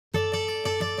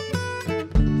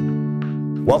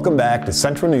Welcome back to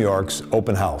Central New York's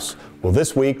Open House. Well,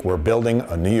 this week we're building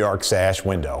a New York Sash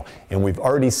window, and we've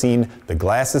already seen the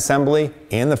glass assembly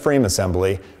and the frame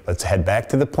assembly. Let's head back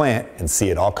to the plant and see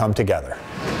it all come together.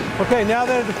 Okay, now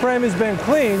that the frame has been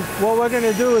cleaned, what we're going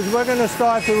to do is we're going to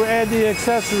start to add the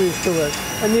accessories to it.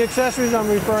 And the accessories I'm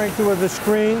referring to are the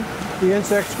screen, the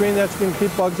insect screen that's going to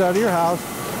keep bugs out of your house,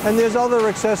 and there's other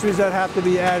accessories that have to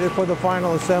be added for the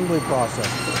final assembly process.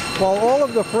 While all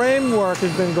of the framework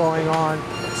has been going on,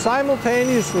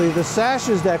 simultaneously the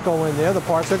sashes that go in there, the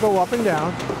parts that go up and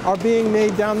down, are being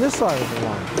made down this side of the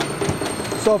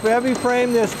line. So for every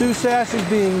frame there's 2 sashes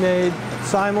being made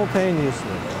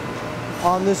simultaneously.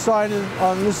 On this side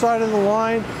of the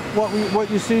line,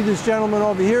 what you see this gentleman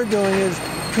over here doing is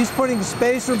he's putting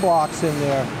spacer blocks in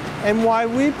there. And why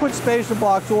we put spacer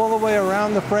blocks all the way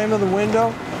around the frame of the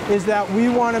window is that we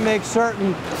want to make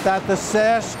certain that the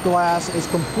sash glass is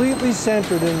completely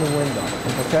centered in the window,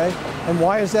 okay? And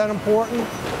why is that important?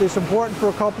 It's important for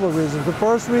a couple of reasons. The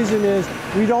first reason is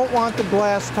we don't want the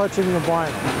glass touching the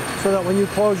vinyl, so that when you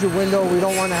close your window, we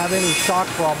don't want to have any shock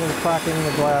problems cracking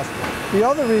the glass. The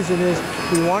other reason is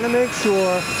we want to make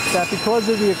sure that because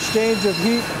of the exchange of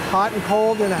heat, hot and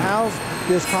cold in a house,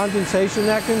 there's condensation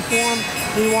that can form.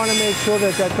 We want to make sure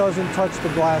that that doesn't touch the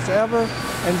glass ever.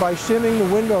 And by shimming the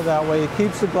window that way, it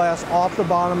keeps the glass off the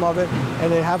bottom of it,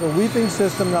 and they have a weeping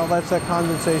system that lets that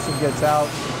condensation gets out,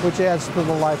 which adds to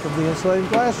the life of the insulated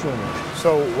glass unit.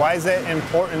 So why is that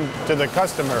important to the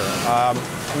customer? I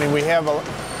mean, we're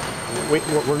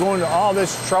going to all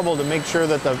this trouble to make sure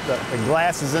that the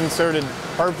glass is inserted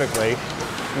perfectly.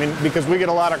 I mean, because we get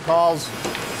a lot of calls.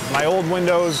 My old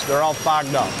windows, they're all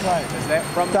fogged up. Right. Is that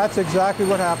from? That's exactly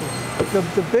what happens.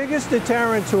 The biggest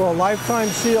deterrent to a lifetime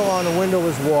seal on a window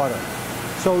is water.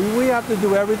 So we have to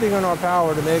do everything in our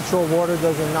power to make sure water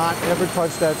does not ever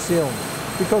touch that sealant,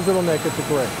 because it'll make it to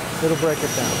break. It'll break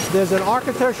it down. There's an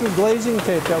architectural glazing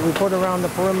tape that we put around the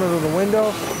perimeter of the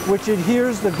window, which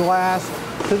adheres the glass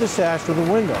to the sash of the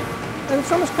window. And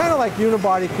it's almost kind of like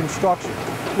unibody construction,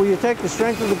 where you take the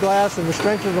strength of the glass and the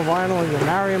strength of the vinyl and you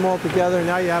marry them all together, and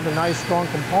now you have a nice strong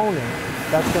component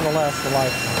that's going to last a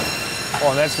lifetime.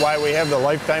 Well, and that's why we have the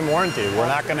lifetime warranty. We're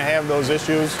not going to have those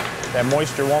issues. That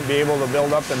moisture won't be able to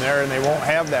build up in there, and they won't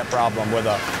have that problem with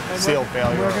a seal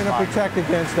failure. We're going to protect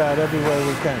against that every way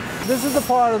we can. This is the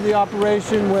part of the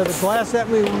operation where the glass that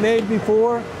we made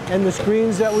before and the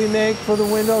screens that we make for the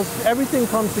windows, everything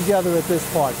comes together at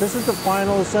this part. This is the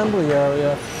final assembly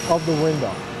area of the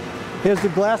window. Here's the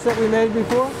glass that we made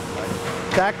before.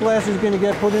 That glass is going to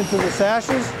get put into the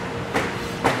sashes.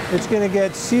 It's going to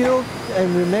get sealed,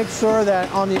 and we make sure that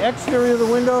on the exterior of the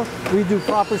window, we do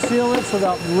proper sealant so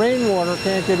that rainwater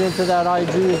can't get into that IG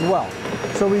as well.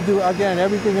 So we do, again,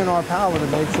 everything in our power to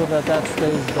make sure that that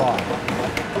stays dry.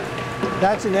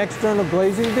 That's an external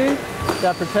glazing bead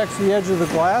that protects the edge of the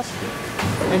glass.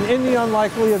 And in the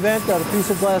unlikely event that a piece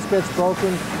of glass gets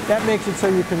broken, that makes it so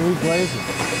you can reglaze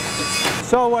it.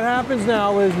 So what happens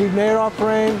now is we've made our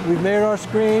frame, we've made our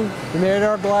screen, we made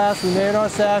our glass, we made our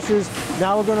sashes.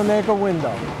 Now we're going to make a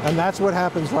window, and that's what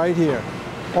happens right here.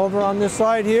 Over on this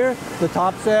side here, the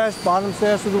top sash, bottom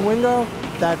sash of the window,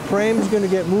 that frame is going to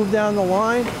get moved down the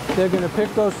line. They're going to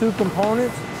pick those 2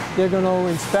 components. They're going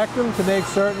to inspect them to make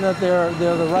certain that they're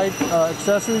the right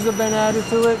accessories have been added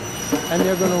to it, and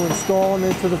they're going to install them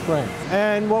into the frame.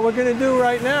 And what we're going to do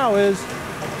right now is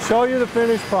show you the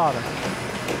finished product.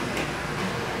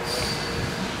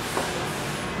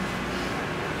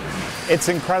 It's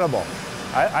incredible.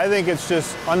 I think it's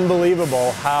just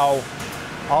unbelievable how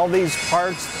all these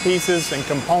parts, pieces, and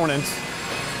components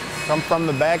come from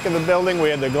the back of the building. We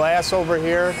had the glass over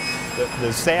here,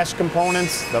 the sash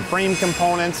components, the frame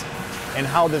components, and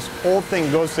how this whole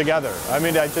thing goes together. I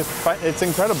mean, it's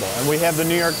incredible. And we have the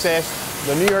New York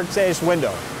Sash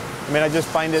window. I mean, I just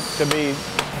find it to be...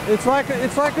 It's like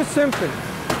a symphony.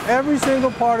 Every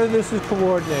single part of this is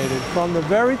coordinated from the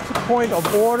very point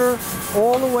of order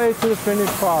all the way to the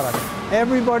finished product.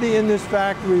 Everybody in this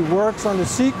factory works on a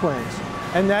sequence,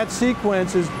 and that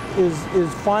sequence is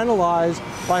finalized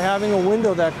by having a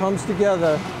window that comes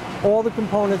together, all the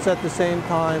components at the same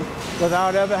time,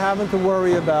 without ever having to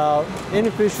worry about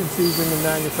inefficiencies in the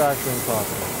manufacturing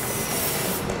process.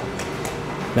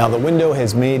 Now the window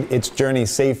has made its journey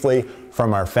safely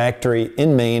from our factory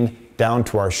in Maine down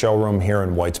to our showroom here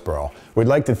in Whitesboro. We'd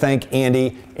like to thank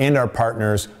Andy and our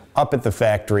partners up at the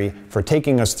factory for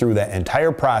taking us through that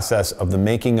entire process of the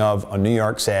making of a New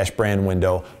York Sash brand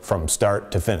window from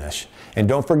start to finish. And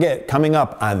don't forget, coming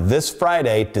up on this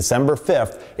Friday, December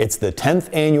 5th, it's the 10th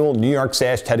annual New York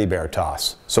Sash Teddy Bear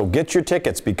Toss. So get your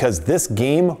tickets because this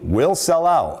game will sell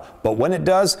out. But when it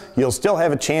does, you'll still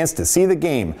have a chance to see the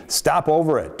game. Stop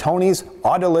over at Tony's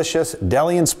Audelicious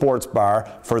Deli and Sports Bar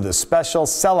for the special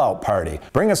sellout party.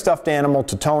 Bring a stuffed animal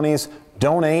to Tony's,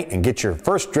 donate, and get your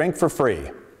first drink for free.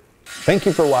 Thank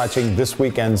you for watching this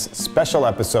weekend's special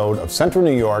episode of Central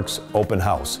New York's Open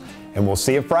House. And we'll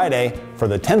see you Friday for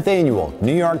the 10th annual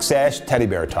New York Sash Teddy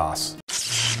Bear Toss.